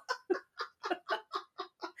deal.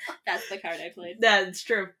 That's the card I played. That's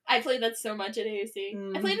true. I played that so much at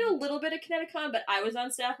AAC. I played it a little bit at Kineticon, but I was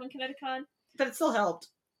on staff on Kineticon. But it still helped.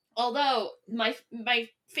 Although, my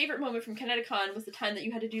favorite moment from Kineticon was the time that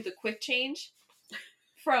you had to do the quick change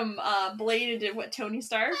from Blade into Tony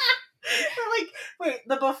Stark. Like, wait,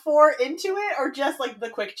 the before into it, or just, like, the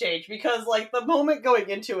quick change? Because, like, the moment going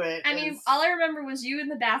into it I mean, all I remember was you in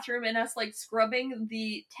the bathroom and us, like, scrubbing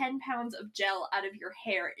the 10 pounds of gel out of your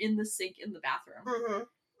hair in the sink in the bathroom.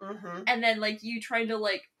 And then, like, you trying to,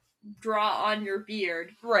 like, draw on your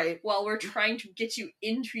beard. Right. While we're trying to get you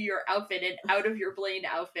into your outfit and out of your Blade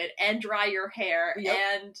outfit and dry your hair. Yep.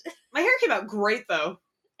 And my hair came out great, though.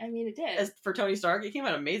 I mean, it did. As for Tony Stark, it came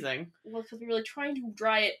out amazing. Well, because we were, like, trying to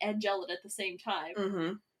dry it and gel it at the same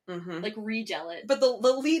time. Like, re-gel it. But the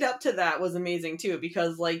lead up to that was amazing, too,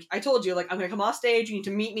 because, like, I told you, like, I'm gonna come off stage, you need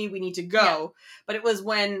to meet me, we need to go. Yeah. But it was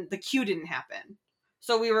when the queue didn't happen.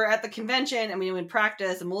 So we were at the convention, and we would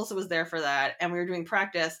practice, and Melissa was there for that, and we were doing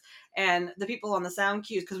practice, and the people on the sound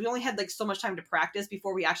cues, because we only had, like, so much time to practice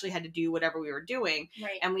before we actually had to do whatever we were doing.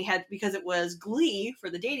 Right. And we had, because it was Glee for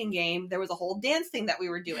the dating game, there was a whole dance thing that we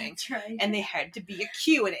were doing. That's right. And they had to be a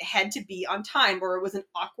cue, and it had to be on time, or it was an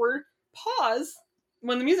awkward pause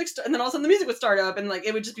when the music and then all of a sudden the music would start up, and, like,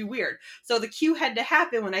 it would just be weird. So the cue had to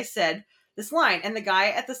happen when I said this line, and the guy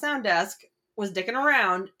at the sound desk was dicking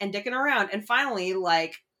around, and finally,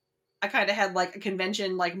 like, I kind of had, like, a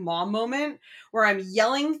convention, like, mom moment where I'm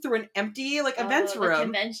yelling through an empty, like, events room. A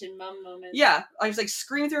convention mom moment. Yeah. I was, like,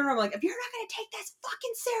 screaming through a room, like, if you're not going to take this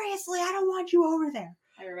fucking seriously, I don't want you over there.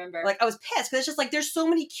 I remember. Like, I was pissed because it's just like, there's so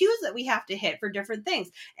many cues that we have to hit for different things.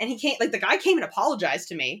 And he came, like, the guy came and apologized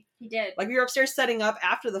to me. He did. Like, we were upstairs setting up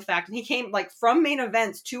after the fact, and he came, like, from main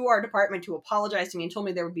events to our department to apologize to me and told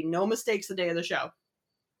me there would be no mistakes the day of the show.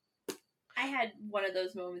 I had one of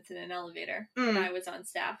those moments in an elevator when I was on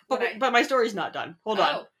staff. But my story's not done. Hold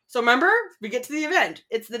on. So remember, we get to the event.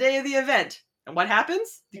 It's the day of the event. And what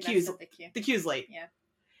happens? The queue's late. Yeah.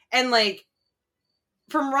 And, like,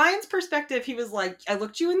 from Ryan's perspective, he was like, I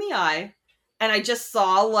looked you in the eye, and I just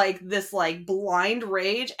saw, like, this, like, blind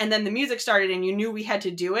rage, and then the music started, and you knew we had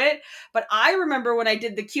to do it. But I remember when I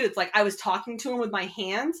did the cue, it's like I was talking to him with my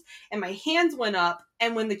hands, and my hands went up,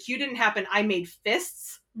 and when the cue didn't happen, I made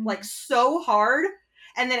fists, like, so hard.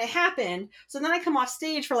 And then it happened. So then I come off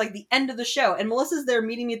stage for, like, the end of the show. And Melissa's there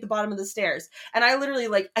meeting me at the bottom of the stairs. And I literally,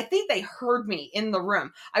 like, I think they heard me in the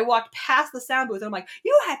room. I walked past the sound booth and I'm like,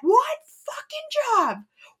 you had one fucking job.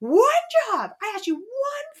 One job. I asked you one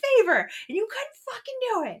favor. And you couldn't fucking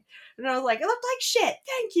do it. And I was like, it looked like shit.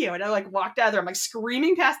 Thank you. And I, like, walked out of there. I'm, like,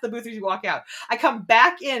 screaming past the booth as you walk out. I come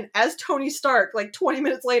back in as Tony Stark, like, 20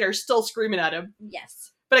 minutes later, still screaming at him.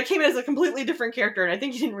 Yes. But I came in as a completely different character, and I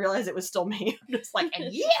think he didn't realize it was still me. I'm just like,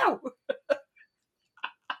 and you!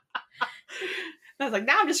 I was like,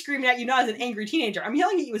 now I'm just screaming at you not as an angry teenager. I'm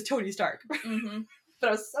yelling at you as Tony Stark. Mm-hmm. But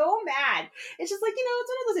I was so mad. It's just like, it's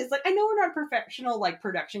one of those things. Like, I know we're not a professional, like,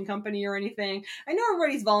 production company or anything. I know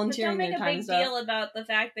everybody's volunteering their time. But don't make a big deal about the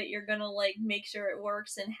fact that you're gonna, like, make sure it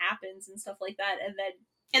works and happens and stuff like that, and then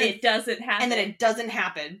it doesn't happen. And then it doesn't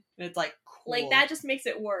happen. And it's like, cool. Like, that just makes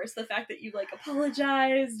it worse. The fact that you, like,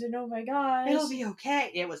 apologized and oh my gosh. It'll be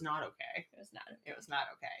okay. It was not okay. It was not okay. It was not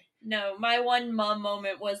okay. No, my one mom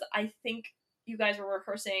moment was, I think you guys were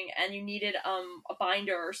rehearsing and you needed a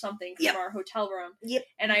binder or something from our hotel room. Yep.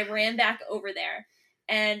 And I ran back over there.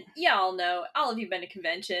 And y'all know, all of you been to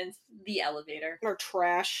conventions, the elevator. Or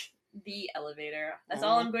trash. The elevator. That's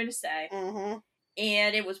all I'm going to say. Mm-hmm.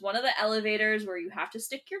 And it was one of the elevators where you have to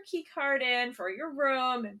stick your key card in for your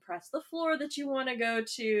room and press the floor that you want to go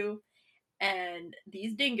to. And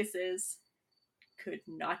these dinguses could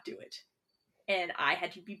not do it. And I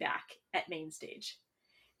had to be back at main stage.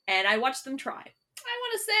 And I watched them try. I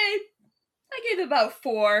want to say I gave them about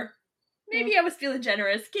 4. Maybe I was feeling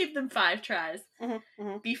generous. Gave them 5 tries.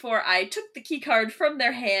 Before I took the key card from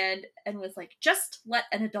their hand and was like, just let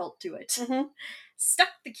an adult do it. Stuck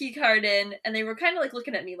the key card in, and they were kind of like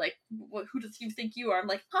looking at me like, who does you think you are? I'm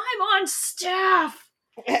like, I'm on staff!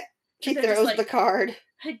 She throws the card.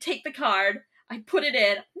 I take the card, I put it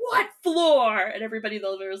in, what floor? And everybody in the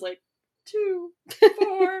elevator was like, 2,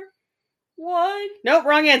 4, 1. Nope,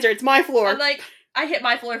 wrong answer. It's my floor. I'm like, I hit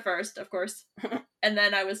my floor first, of course. And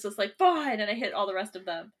then I was just like, fine, and I hit all the rest of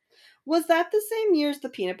them. Was that the same year as the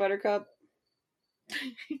Peanut Butter Cup?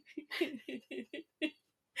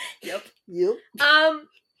 Yep.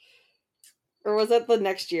 Or was that the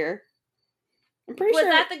next year? I'm pretty sure.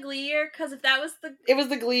 Was that the Glee year? Because if that was the... It was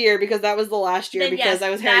the Glee year, because that was the last year, because I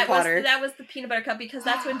was Harry Potter. That was the Peanut Butter Cup, because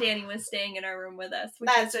that's when Danny was staying in our room with us. Which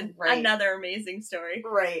that's is right. Another amazing story.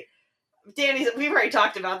 Right. We've already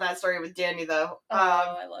talked about that story with Danny, though.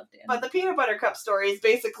 I love Danny. But the Peanut Butter Cup story is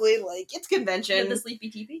basically, like, it's convention. With the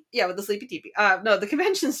sleepy teepee? Yeah, with the sleepy teepee. No, the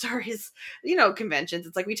convention stories, conventions.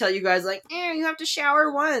 It's like we tell you guys, like, you have to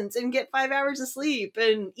shower once and get 5 hours of sleep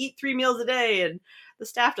and eat 3 meals a day, and the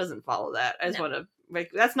staff doesn't follow that. I just want to... Like,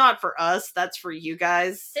 that's not for us, that's for you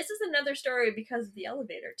guys. This is another story because of the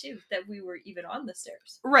elevator, too, that we were even on the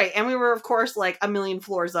stairs. Right, and we were, of course, like, a million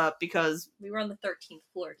floors up because... We were on the 13th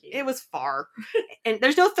floor, Katie. It was far. And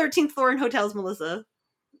there's no 13th floor in hotels, Melissa.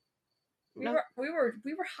 We were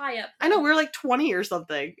high up. I know, we were like 20 or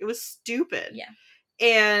something. It was stupid. Yeah.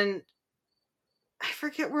 And... I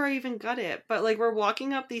forget where I even got it, but, like, we're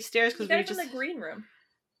walking up these stairs because we just... in the green room.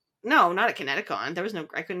 No, not at Kineticon. There was no...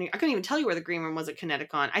 I couldn't even tell you where the green room was at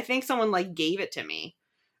Kineticon. I think someone, like, gave it to me.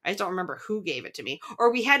 I just don't remember who gave it to me.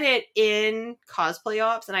 Or we had it in Cosplay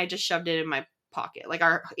Ops, and I just shoved it in my pocket. Like,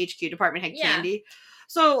 our HQ department had candy.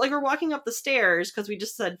 So, like, we're walking up the stairs, because we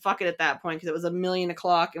just said fuck it at that point, because it was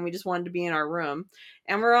 1,000,000 and we just wanted to be in our room.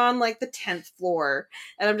 And we're on, like, the 10th floor.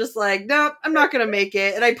 And I'm just like, nope, I'm not gonna make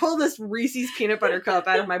it. And I pull this Reese's Peanut Butter Cup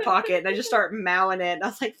out of my pocket, and I just start mowing it. And I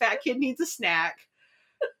was like, fat kid needs a snack.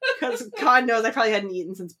 Because God knows I probably hadn't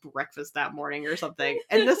eaten since breakfast that morning or something.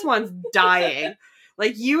 And this one's dying.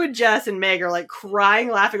 Like, you and Jess and Meg are, like,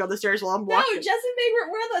 crying, laughing on the stairs while I'm walking. No, Jess and Meg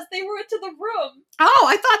weren't with us. They were to the room. Oh,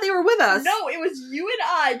 I thought they were with us. No, it was you and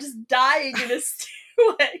I just dying in a stairway.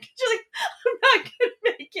 She's like, I'm not going to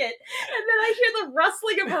make it. And then I hear the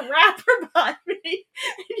rustling of a wrapper behind me.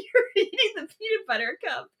 And you're eating the peanut butter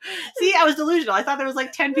cup. See, I was delusional. I thought there was,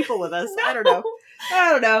 like, 10 people with us. No. I don't know.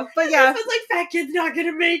 I don't know, but yeah. It was like, fat kid's not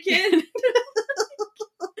gonna make it. I'm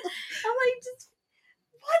like, just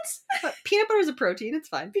what? But peanut butter is a protein. It's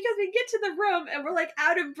fine. Because we get to the room and we're like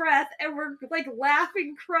out of breath and we're like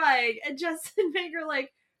laughing, crying, and Justin and Meg are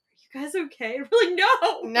like, "Are you guys okay?" And we're like, "No,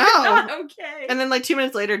 we're not okay." And then like 2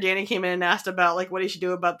 minutes later, Danny came in and asked about like what he should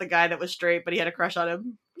do about the guy that was straight, but he had a crush on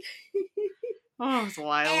him. Oh, it was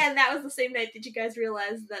wild. And that was the same night that you guys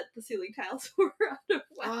realized that the ceiling tiles were out of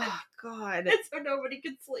whack. Oh God! And so nobody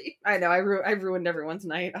could sleep. I know. I ruined everyone's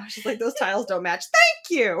night. I was just like, those tiles don't match.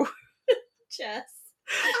 Thank you. Jess.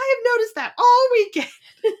 I have noticed that all weekend.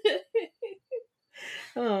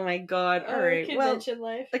 Oh my God! All right. Convention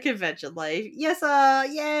life. The convention life. Yes.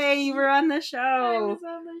 Yay! You were on the show. I was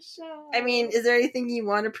on the show. I mean, is there anything you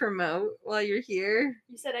want to promote while you're here?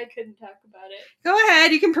 You said I couldn't talk about it. Go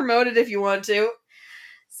ahead. You can promote it if you want to.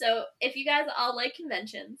 So, if you guys all like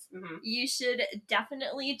conventions, you should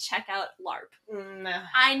definitely check out LARP. No.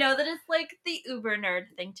 I know that it's like the uber nerd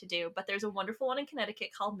thing to do, but there's a wonderful one in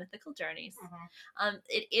Connecticut called Mythical Journeys.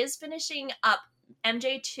 It is finishing up.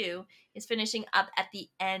 MJ2 is finishing up at the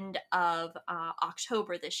end of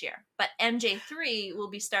October this year, but MJ3 will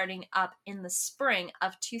be starting up in the spring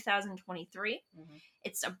of 2023.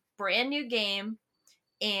 It's a brand new game.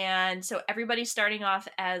 And so everybody's starting off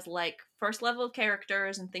as like first level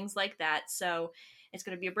characters and things like that. So it's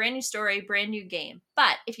going to be a brand new story, brand new game.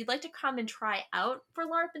 But if you'd like to come and try out for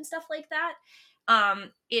LARP and stuff like that,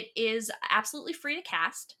 it is absolutely free to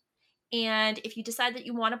cast. And if you decide that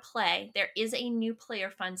you want to play, there is a new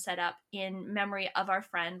player fund set up in memory of our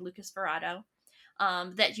friend Lucas Ferrato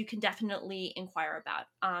that you can definitely inquire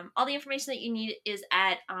about. All the information that you need is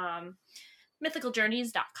at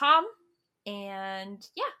mythicaljourneys.com. And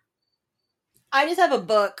yeah. I just have a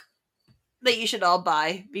book that you should all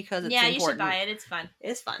buy because it's important. You should buy it. It's fun.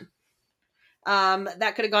 It's fun.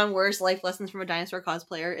 That could have gone worse. Life Lessons from a Dinosaur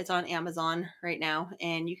Cosplayer. It's on Amazon right now,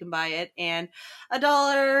 and you can buy it. And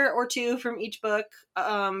 $1 or $2 from each book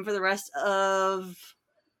for the rest of...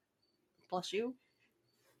 Bless you.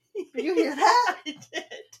 Did you hear that? I did.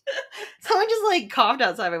 Someone just like coughed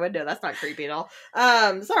outside my window. That's not creepy at all.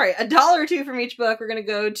 Sorry, $1 or $2 from each book. We're gonna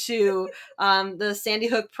go to the Sandy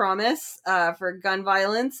Hook Promise for gun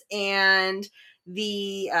violence and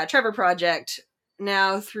the Trevor Project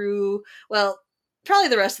now through probably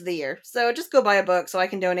the rest of the year. So just go buy a book so I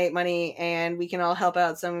can donate money and we can all help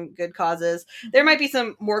out some good causes. There might be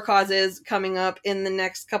some more causes coming up in the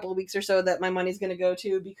next couple of weeks or so that my money's gonna go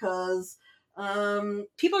to because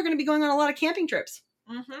people are going to be going on a lot of camping trips.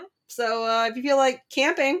 So if you feel like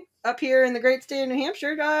camping up here in the great state of New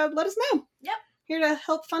Hampshire, let us know. Yep. Here to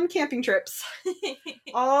help fund camping trips.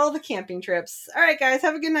 All the camping trips. All right, guys.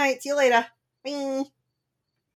 Have a good night. See you later. Bye.